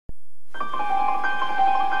What's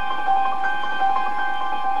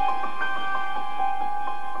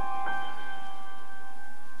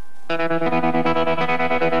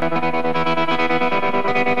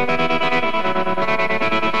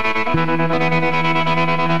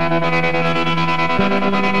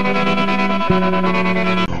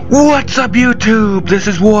up YouTube? This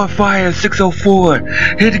is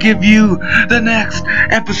Warfire604 here to give you the next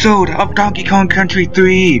episode of Donkey Kong Country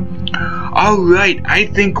 3. Alright, I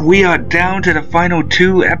think we are down to the final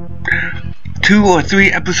two or three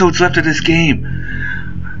episodes left of this game.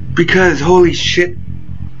 Because holy shit.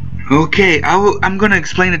 Okay, I'm gonna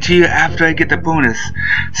explain it to you after I get the bonus.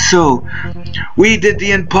 So, we did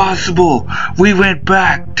the impossible. We went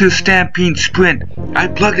back to Stampede Sprint. I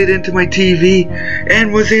plugged it into my TV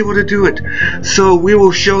and was able to do it. So we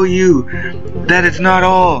will show you that it's not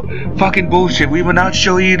all fucking bullshit. We will not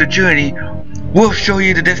show you the journey. We'll show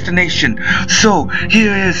you the destination. So,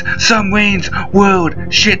 here is some Wayne's World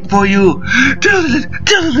shit for you.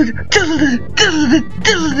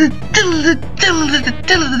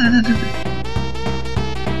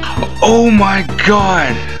 Oh my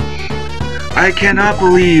god. I cannot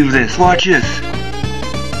believe this. Watch this.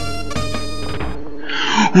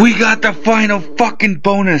 We got the final fucking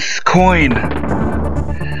bonus coin.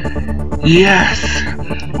 Yes.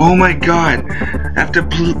 Oh my god. After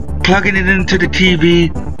plugging it into the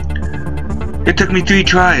TV, it took me 3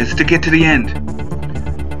 tries to get to the end.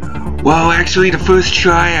 Well, actually the first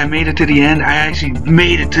try I made it to the end. I actually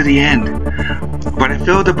made it to the end. But I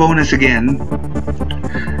failed the bonus again.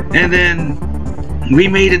 And then we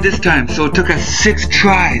made it this time. So it took us 6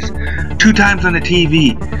 tries. 2 times on the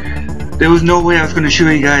TV. There was no way I was going to show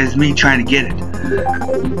you guys me trying to get it.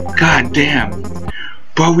 God damn.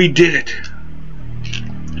 But we did it.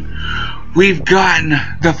 We've gotten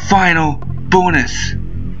the final bonus.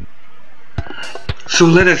 So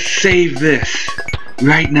let us save this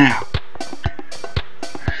right now.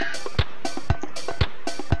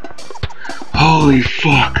 Holy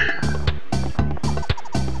fuck.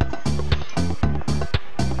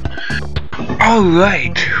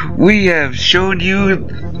 Alright, we have shown you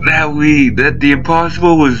that the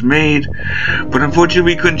impossible was made, but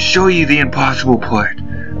unfortunately we couldn't show you the impossible part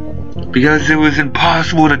because it was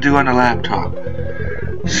impossible to do on a laptop.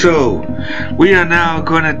 So we have now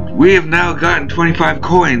gotten 25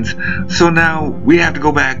 coins, so now we have to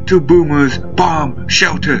go back to Boomer's bomb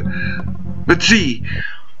shelter. Let's see.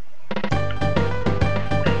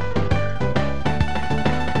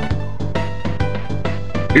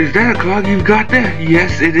 Is that a clock you've got there?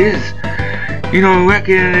 Yes, it is. You know, I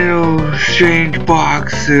reckon it'll strange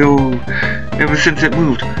box. Ever since it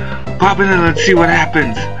moved. Pop in and let's see what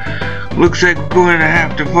happens. Looks like we're going to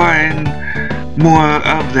have to find more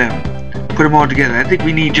of them. Put them all together. I think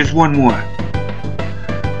we need just one more.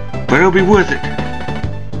 But it'll be worth it.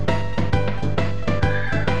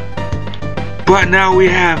 But now we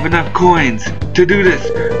have enough coins to do this.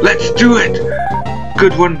 Let's do it.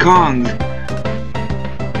 Good one, Kongs.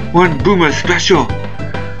 One Boomer special.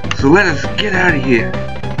 So let us get out of here.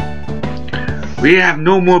 We have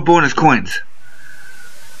no more bonus coins.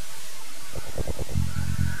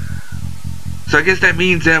 So I guess that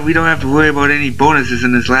means that we don't have to worry about any bonuses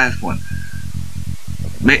in this last one.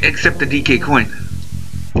 Except the DK coin.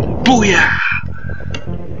 Booyah!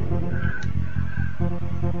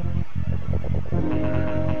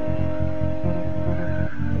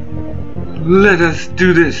 Let us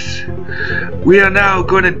do this. We are now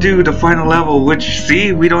going to do the final level, which,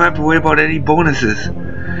 see, we don't have to worry about any bonuses.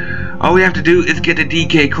 All we have to do is get the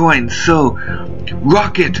DK coin. So,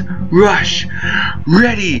 rocket, rush,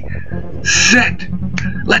 ready, set,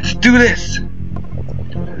 let's do this.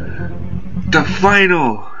 The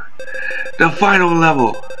final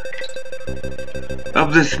level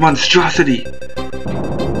of this monstrosity.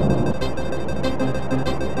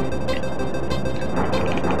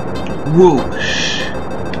 Whoosh.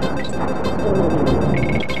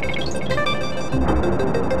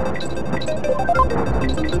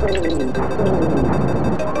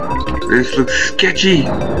 This looks sketchy.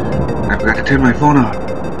 I forgot to turn my phone off.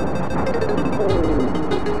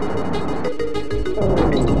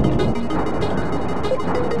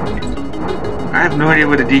 I have no idea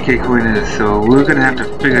what a DK coin is, so we're gonna have to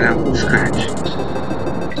figure it out from scratch.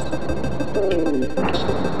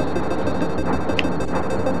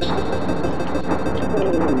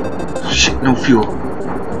 Shit, no fuel.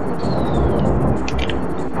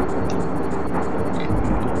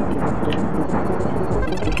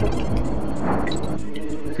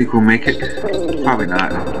 Think we'll make it? Probably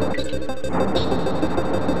not.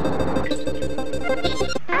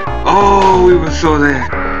 Oh, we were so there.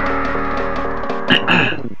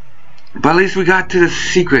 But at least we got to the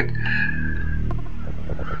secret.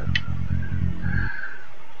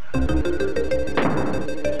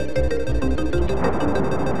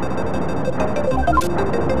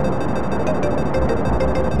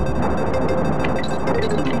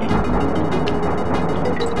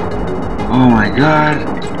 Oh my god.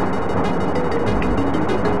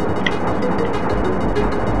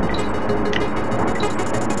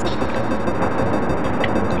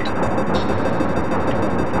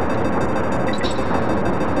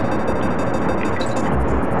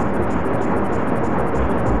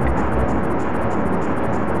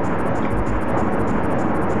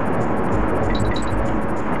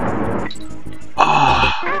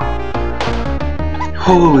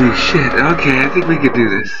 Holy shit. Okay, I think we could do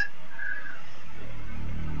this.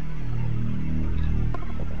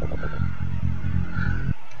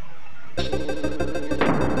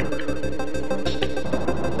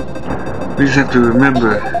 We just have to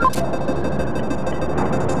remember.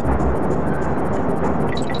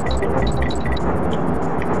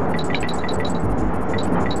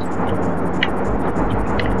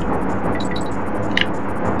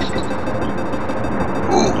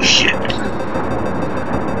 Oh shit.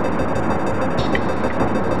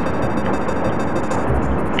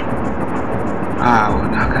 Ah, we're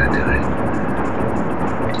not gonna do it.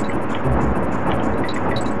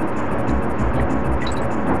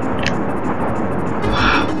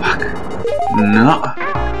 No.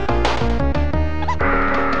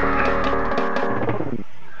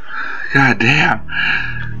 God damn.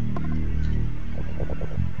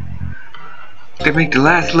 They make the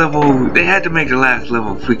last level. They had to make the last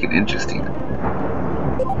level freaking interesting.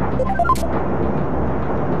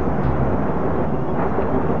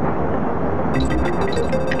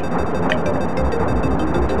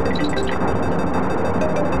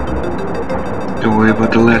 Don't worry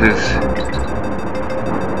about the letters.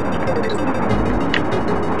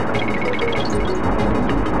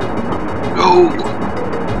 Go!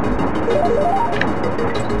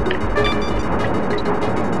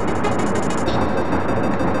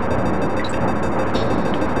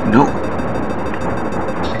 Nope.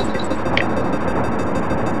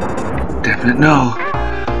 Definite no.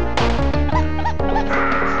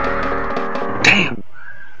 Damn.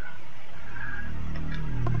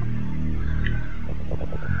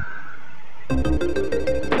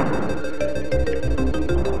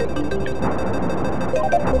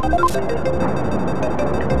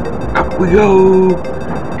 Up we go.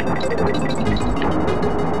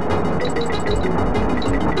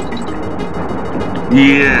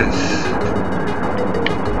 Yes.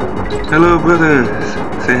 Hello, brothers.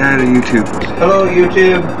 Say hi to YouTube. Hello,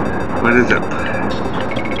 YouTube. What is up?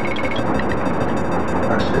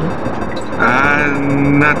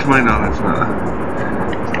 Not to my knowledge,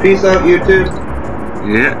 no. Peace out, YouTube.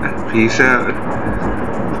 Yeah, peace out.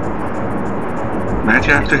 Match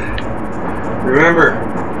after. Remember,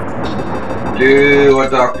 do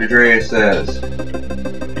what Dr. Dre says.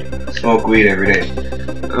 Smoke weed every day.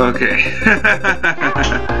 Okay.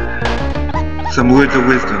 Some words of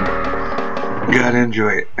wisdom. Gotta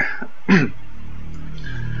enjoy it.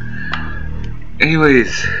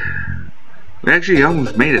 Anyways, we actually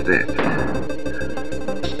almost made it there.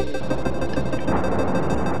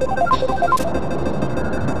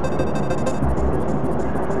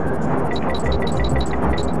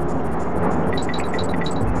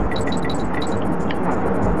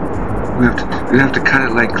 We have to cut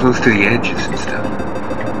it like close to the edges and stuff.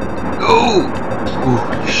 Oh!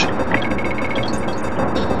 Oh shit.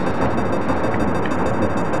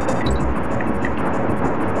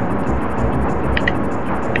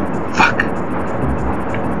 Fuck.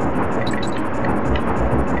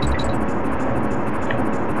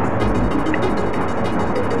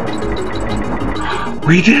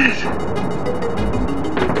 We did it!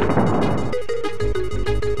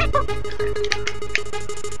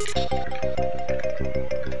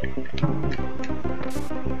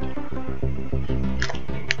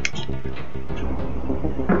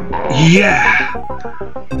 Yeah!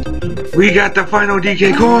 We got the final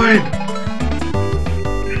DK coin!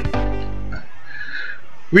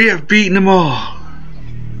 We have beaten them all!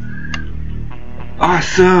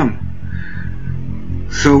 Awesome!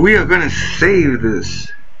 So we are gonna save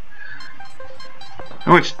this.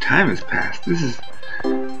 How much time has passed? This is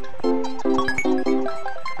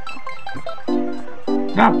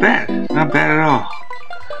not bad. Not bad at all.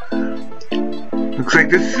 Looks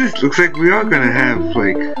like we are gonna have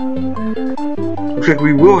looks like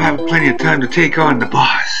we will have plenty of time to take on the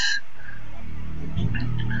boss.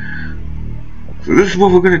 So this is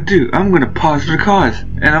what we're gonna do. I'm gonna pause for the cause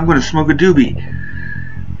and I'm gonna smoke a doobie.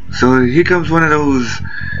 So here comes one of those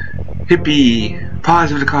Hippie.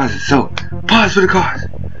 Pause for the cause. So, pause for the cause.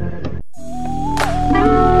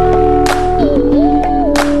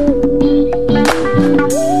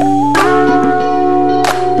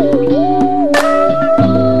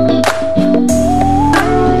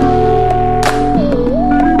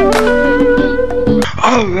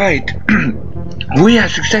 Alright. We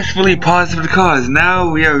have successfully paused for the cause.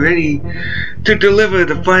 Now we are ready to deliver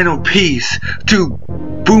the final piece to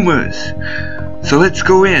boomers. So let's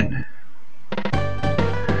go in.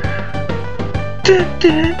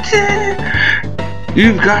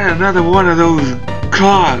 You've got another one of those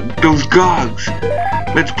gogs.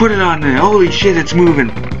 Let's put it on there. Holy shit, it's moving.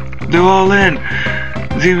 They're all in.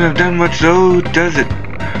 Doesn't even have done much though, does it?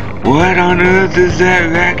 What on earth is that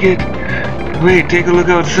racket? Wait, take a look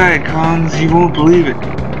outside, Kongs. You won't believe it.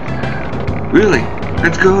 Really?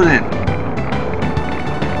 Let's go then.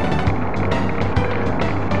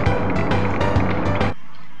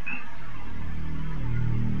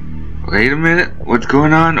 Wait a minute. What's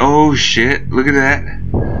going on? Oh shit. Look at that.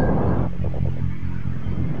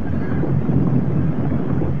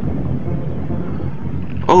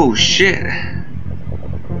 Oh shit.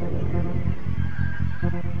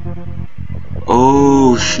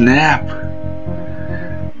 Oh snap.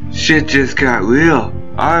 Shit just got real.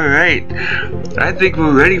 Alright. I think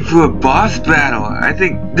we're ready for a boss battle. I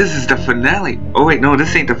think this is the finale. Oh wait, no,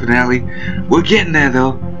 this ain't the finale. We're getting there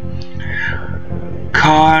though.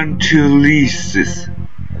 Contulisis.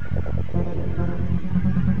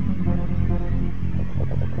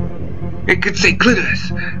 It could say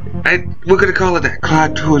clitoris. We're gonna call it that.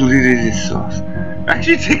 Contulisis sauce. I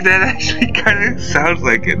actually think that actually kind of sounds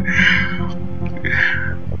like it.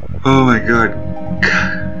 Oh my god.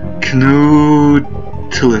 Canotilus.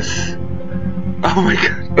 Oh my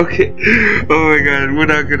god. Okay. Oh my god. We're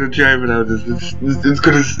not gonna drive it out. It's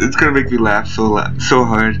gonna make me laugh so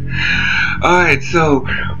hard. All right. So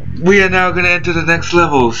we are now gonna enter the next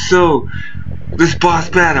level. So this boss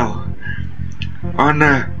battle on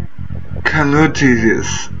the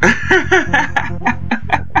Canotilus.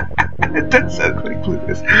 It does sound like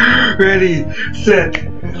Clueless. Ready, set,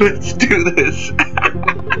 let's do this.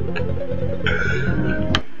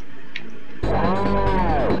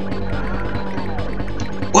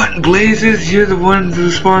 What blazes? You're the ones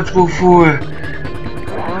responsible for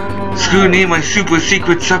scrutiny my super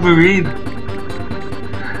secret submarine.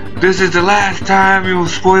 This is the last time you'll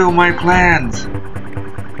spoil my plans.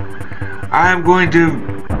 I'm going to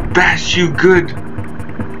bash you good.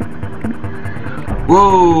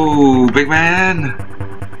 Whoa, big man.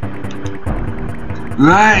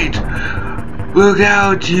 Right. Look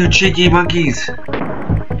out, you cheeky monkeys.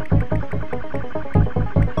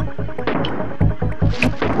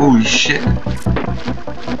 Holy shit.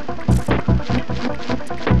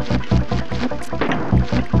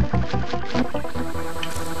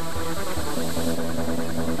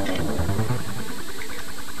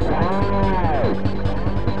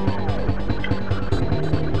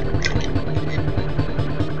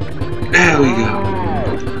 There we go.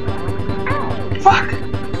 Fuck.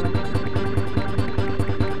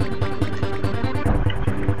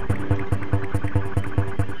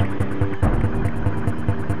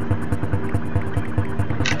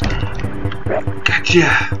 Gotcha.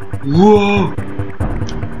 Whoa.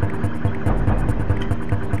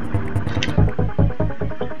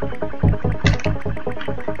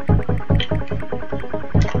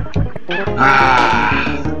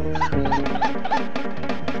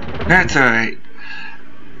 That's alright.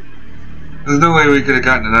 There's no way we could have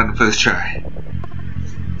gotten it on the first try.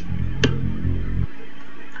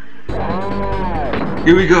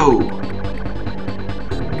 Here we go.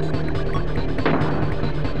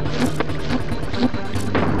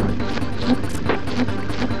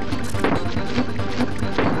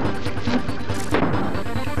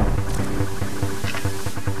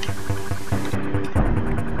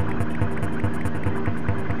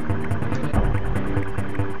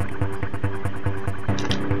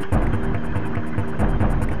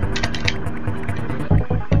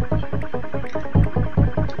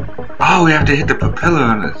 Oh, we have to hit the propeller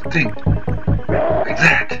on this thing. Like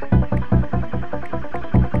that.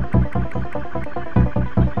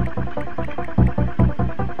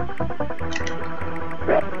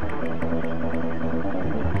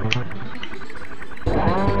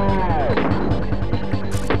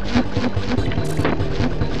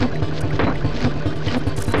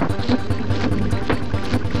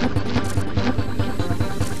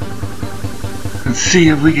 Let's see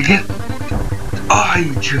if we can get... Oh,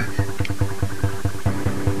 you jerk.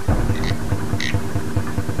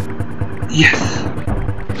 Yes.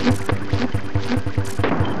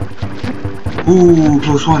 Ooh,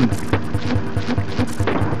 close one.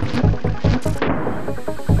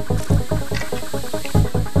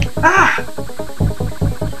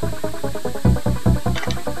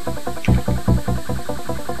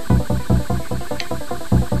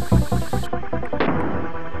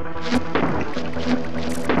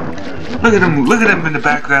 Look at him in the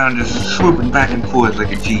background just swooping back and forth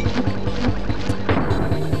like a G.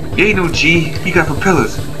 He ain't no G, he got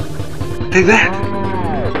propellers. Take that!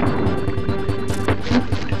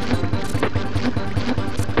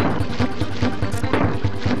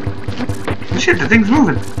 Oh, shit, the thing's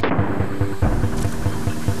moving.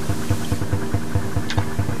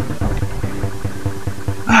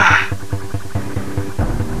 Ah!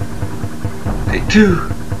 Take two.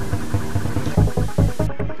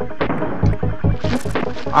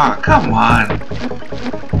 Ah, oh, come on.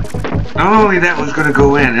 Not only that was gonna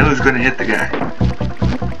go in, it was gonna hit the guy.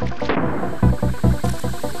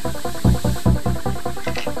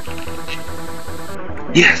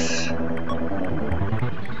 Yes!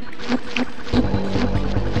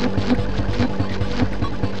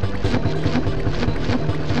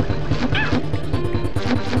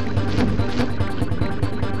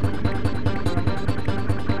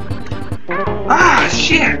 Ah,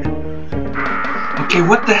 shit! Okay,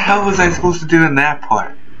 what the hell was I supposed to do in that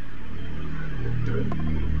part?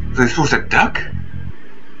 Was I supposed to duck?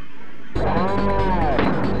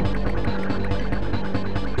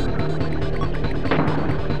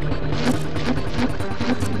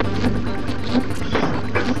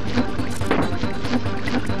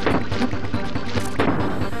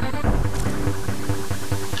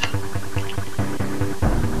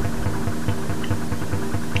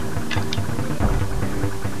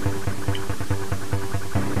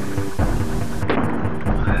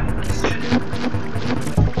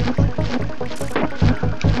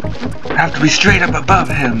 I have to be straight up above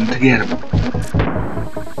him to get him.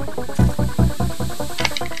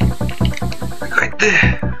 Like right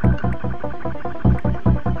there.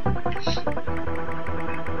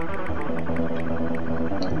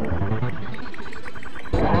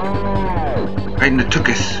 Right in the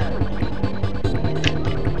tuchus.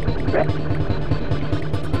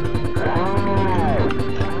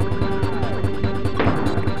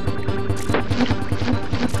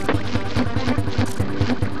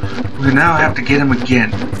 We now have to get him again.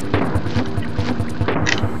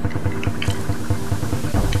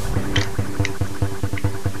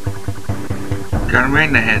 Got him right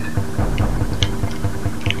in the head.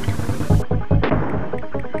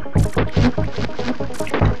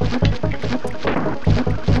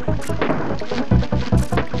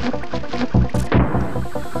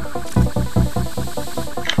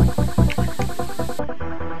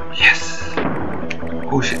 Yes!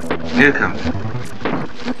 Oh shit, here it comes.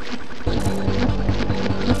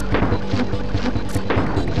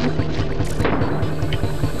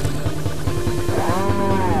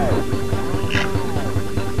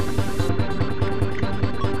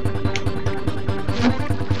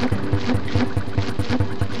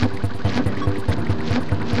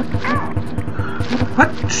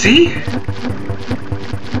 What? See?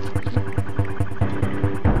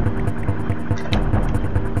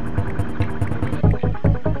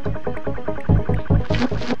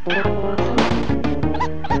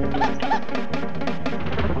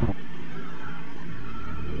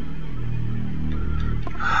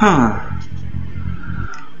 Huh.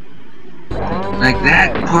 Like,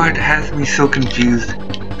 that part has me so confused.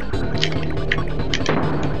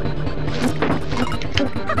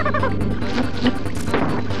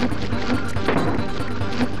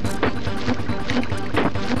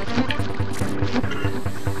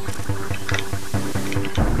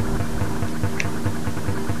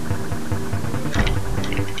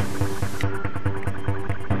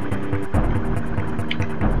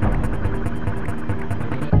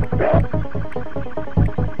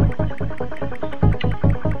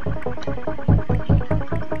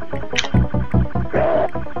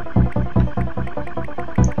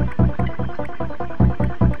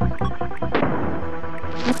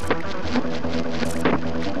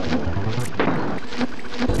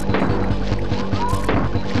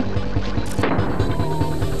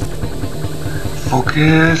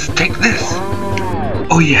 Focus, take this!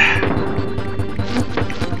 Oh yeah!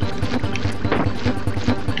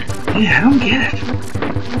 Yeah, I don't get it.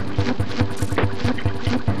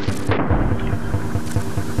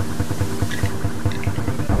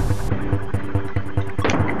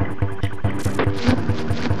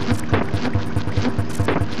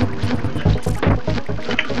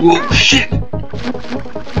 Whoa, shit!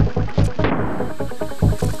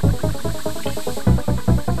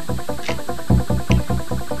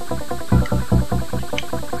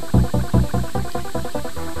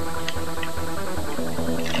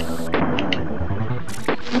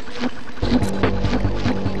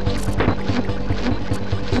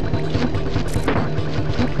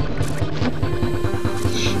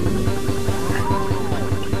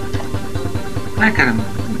 I got him.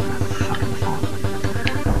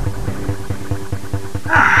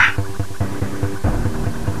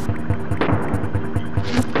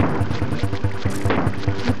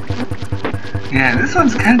 This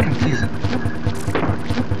one's kind of confusing.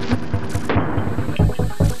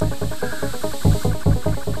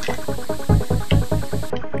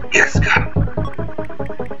 Yes, got him.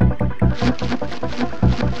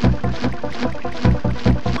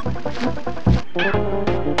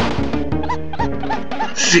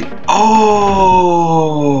 See,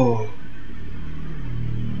 oh,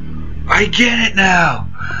 I get it now.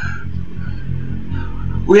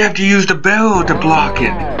 We have to use the barrel to block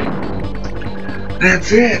it.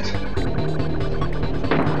 That's it.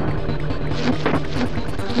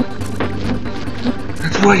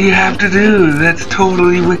 That's what you have to do. That's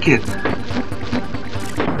totally wicked.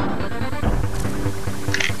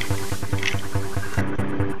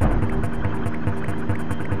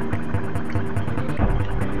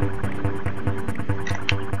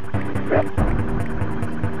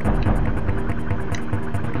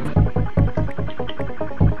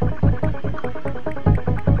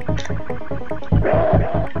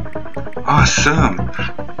 Awesome.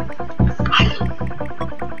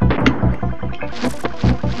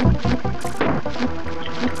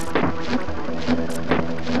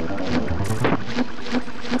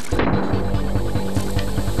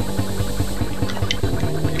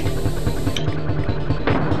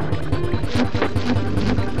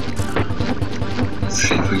 Let's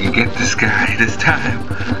see if we can get this guy this time.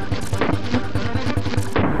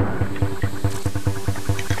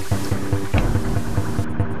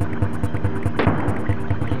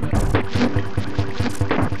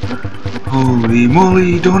 Holy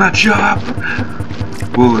moly, donut shop!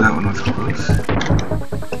 Whoa, that one was close.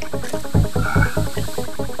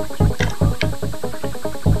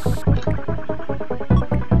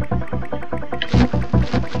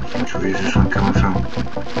 Which way is this one coming from?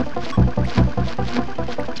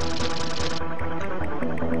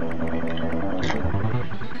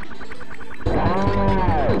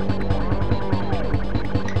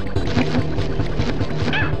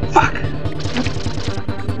 Fuck!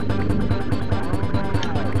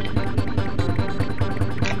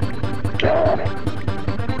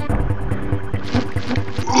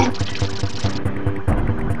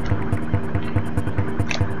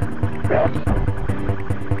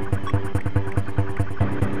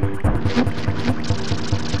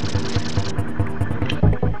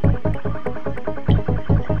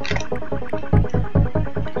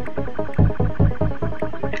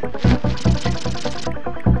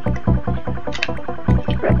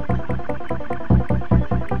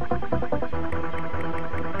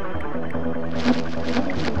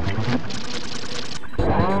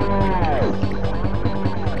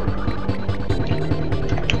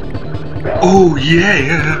 Oh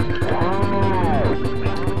yeah!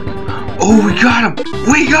 Oh, we got him!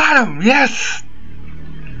 We got him! Yes!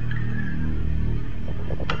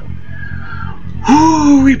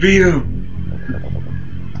 Whoo! We beat him!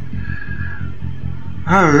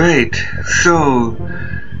 Alright, so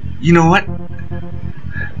you know what?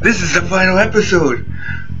 This is the final episode.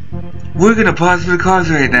 We're gonna pause for the cause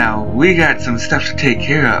right now. We got some stuff to take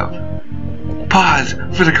care of. Pause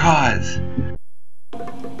for the cause.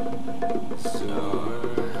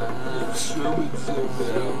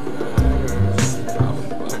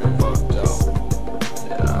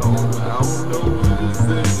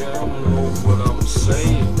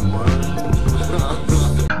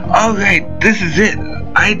 Alright, this is it.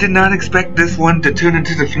 I did not expect this one to turn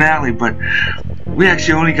into the finale, but we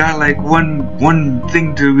actually only got like one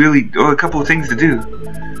thing to really, or a couple of things to do.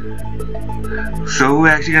 So we're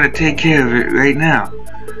actually gonna take care of it right now.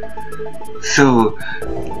 So,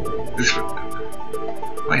 this,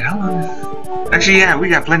 wait, how long is, actually yeah, we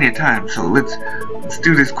got plenty of time, so let's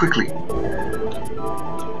do this quickly.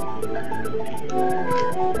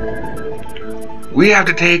 We have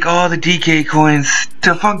to take all the DK coins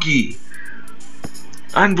to Funky.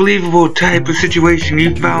 Unbelievable type of situation,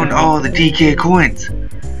 you found all the DK coins.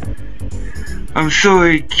 I'm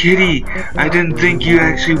sorry, Kitty, I didn't think you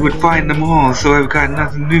actually would find them all, so I've got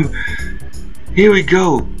nothing new. Here we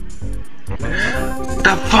go.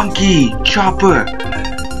 The Funky Chopper.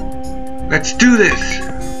 Let's do this.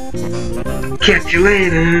 Catch you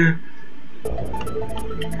later.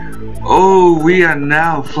 Oh, we are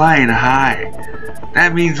now flying high.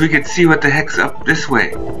 That means we can see what the heck's up this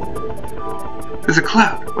way. There's a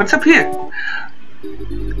cloud. What's up here?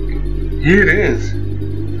 Here it is.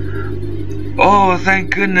 Oh,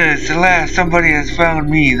 thank goodness. At last, somebody has found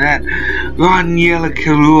me. That rotten yellow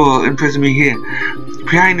Kalur imprisoned me here.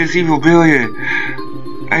 Behind this evil barrier.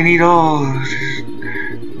 I need all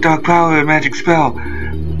dark power and magic spell.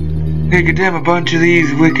 Hey, condemn a bunch of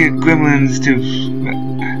these wicked gremlins to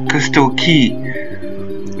crystal key.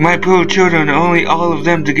 My poor children, only all of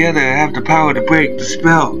them together have the power to break the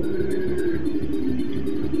spell.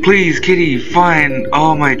 Please, Kitty, find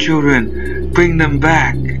all my children. Bring them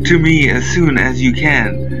back to me as soon as you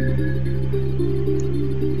can.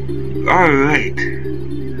 Alright.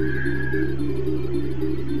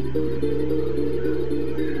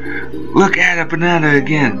 Look at a banana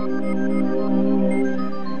again.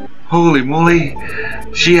 Holy moly.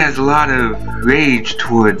 She has a lot of rage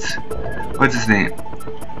towards... what's his name?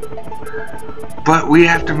 But we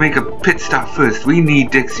have to make a pit stop first. We need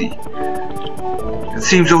Dixie. It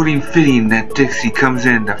seems only fitting that Dixie comes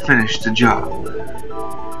in to finish the job.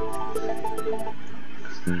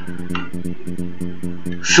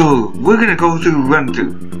 So, we're gonna go through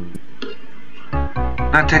run-through.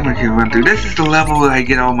 Not technically run-through. This is the level where I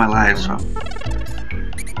get all my lives from.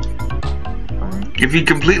 If you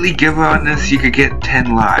completely give up on this, you could get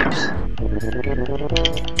 10 lives.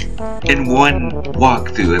 In one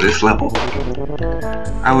walkthrough of this level.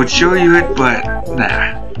 I would show you it, but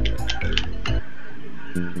nah.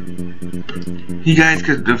 You guys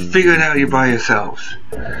could figure it out by yourselves.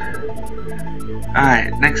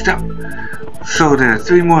 Alright, next up. So there are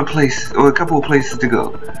 3 more places, or a couple of places to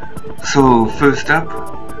go. So first up,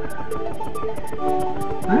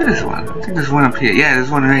 where is one? I think there's one up here. Yeah,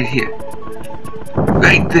 there's one right here.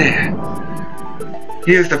 Right there.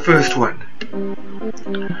 Here's the first one.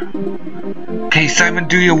 Okay, Simon,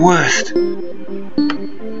 do your worst.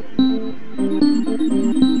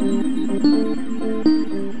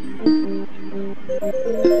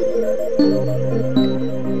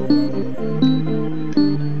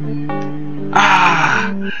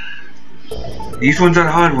 Ah! These ones are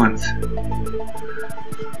the hard ones.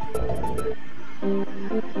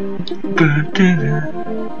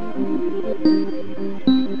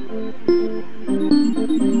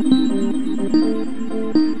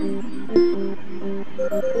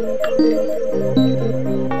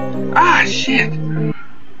 Ah, shit!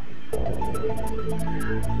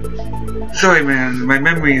 Sorry, man, my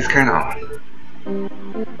memory is kinda off.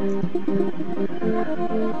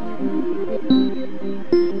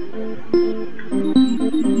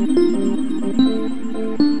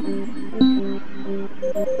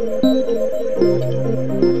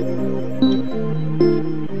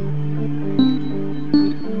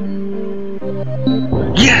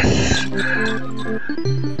 Yes!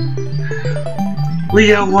 We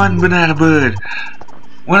got one banana bird.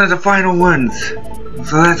 One of the final ones.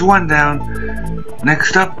 So that's one down.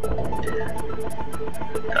 Next up,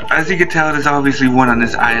 as you can tell, there's obviously one on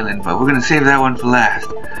this island, but we're gonna save that one for last.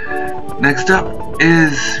 Next up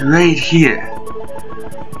is right here.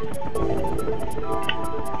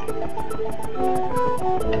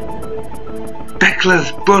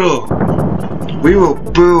 Bekla's burrow. We will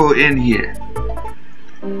burrow in here.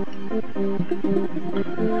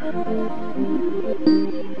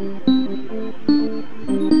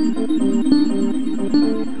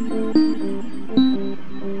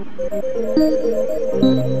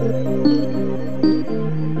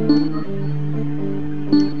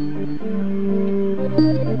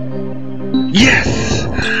 Yes!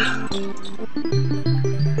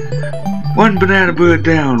 One banana bird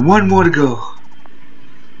down, one more to go.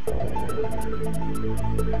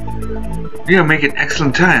 You're gonna make an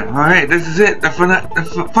excellent time. Alright, this is it, the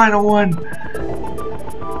final one.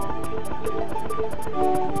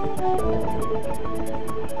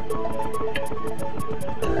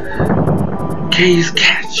 K's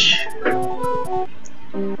catch.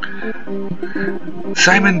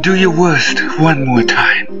 Simon, do your worst one more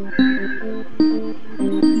time.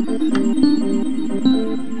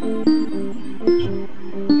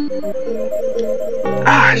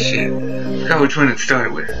 Ah, shit. I forgot which one it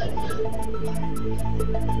started with.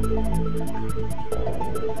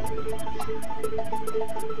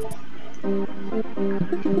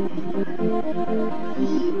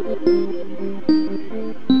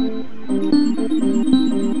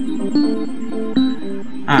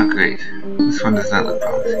 Ah, great. This one does not look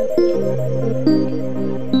promising.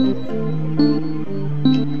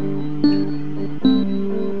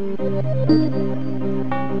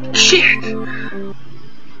 Shit!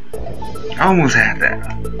 I almost had that.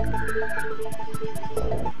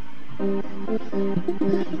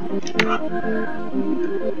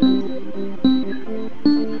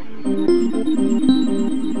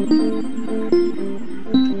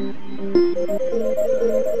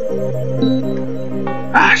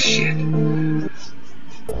 Ah, shit.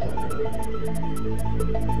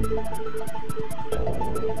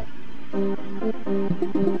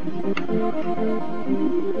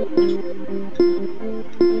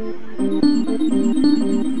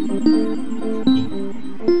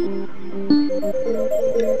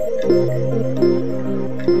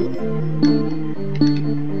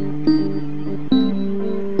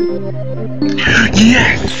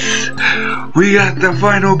 We got the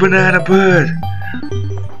final banana bird.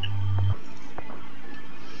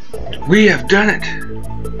 We have done it.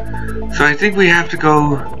 So I think we have to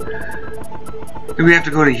go. We have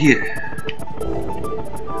to go to here.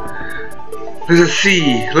 Let us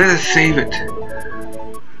see. Let us save it.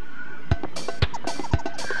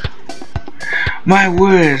 My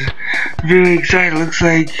word. Very excited. Looks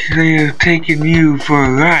like they're taking you for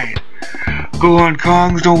a ride. Go on,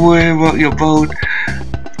 Kongs. Don't worry about your boat.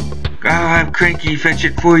 I'll have Cranky fetch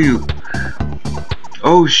it for you.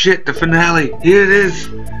 Oh shit, the finale. Here it is.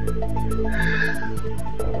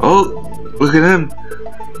 Oh, look at him.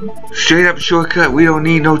 Straight up shortcut. We don't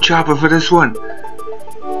need no chopper for this one.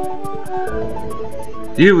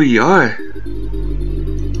 Here we are.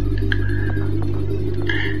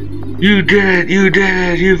 You did it, you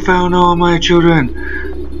did it. You found all my children.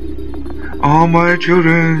 All my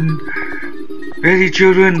children. Ready,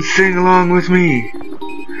 children, sing along with me.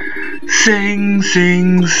 Sing,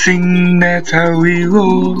 sing, sing, that's how we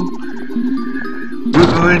roll.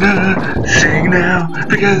 We're gonna sing now,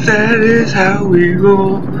 because that is how we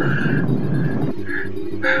roll.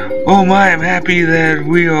 Oh my, I'm happy that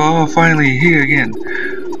we are all finally here again.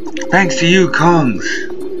 Thanks to you, Kongs.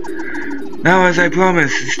 Now, as I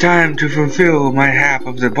promised, it's time to fulfill my half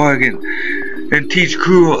of the bargain and teach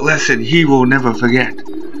Crew a lesson he will never forget.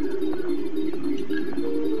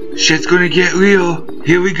 Shit's gonna get real.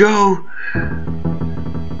 Here we go.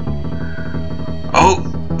 Oh,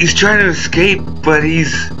 he's trying to escape, but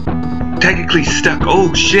he's technically stuck.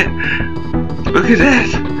 Oh shit. Look at that.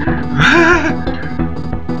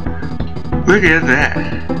 Look at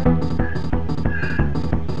that.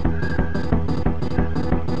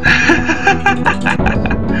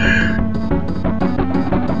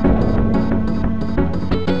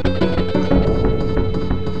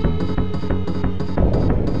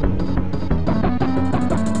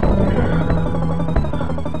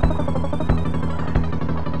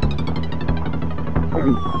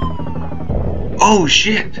 Oh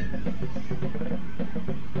shit!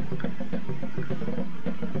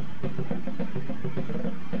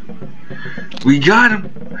 We got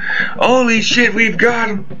him! Holy shit, we've got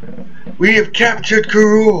him! We have captured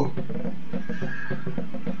Karul!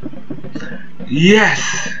 Yes!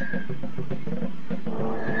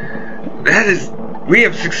 That is... We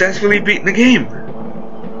have successfully beaten the game!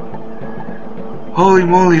 Holy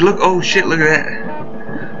moly, look, oh shit, look at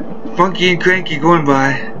that! Funky and Cranky going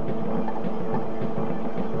by.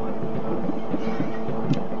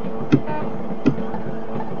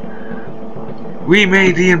 We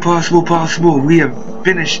made the impossible possible. We have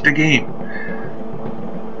finished the game.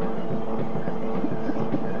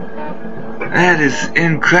 That is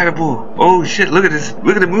incredible. Oh shit, look at this.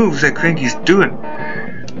 Look at the moves that Cranky's doing.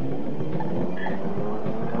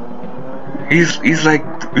 He's like,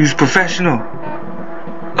 he's professional.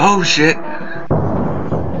 Oh shit.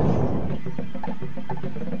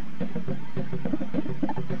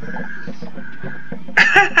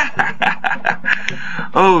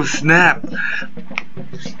 Oh snap.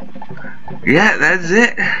 Yeah, that's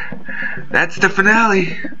it. That's the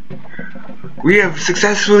finale. We have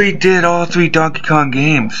successfully did all 3 Donkey Kong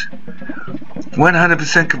games.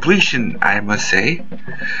 100% completion, I must say.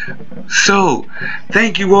 So,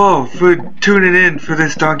 thank you all for tuning in for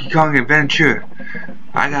this Donkey Kong adventure.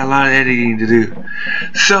 I got a lot of editing to do.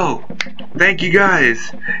 So, thank you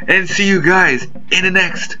guys, and see you guys in the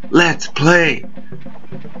next Let's Play.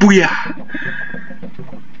 Booyah!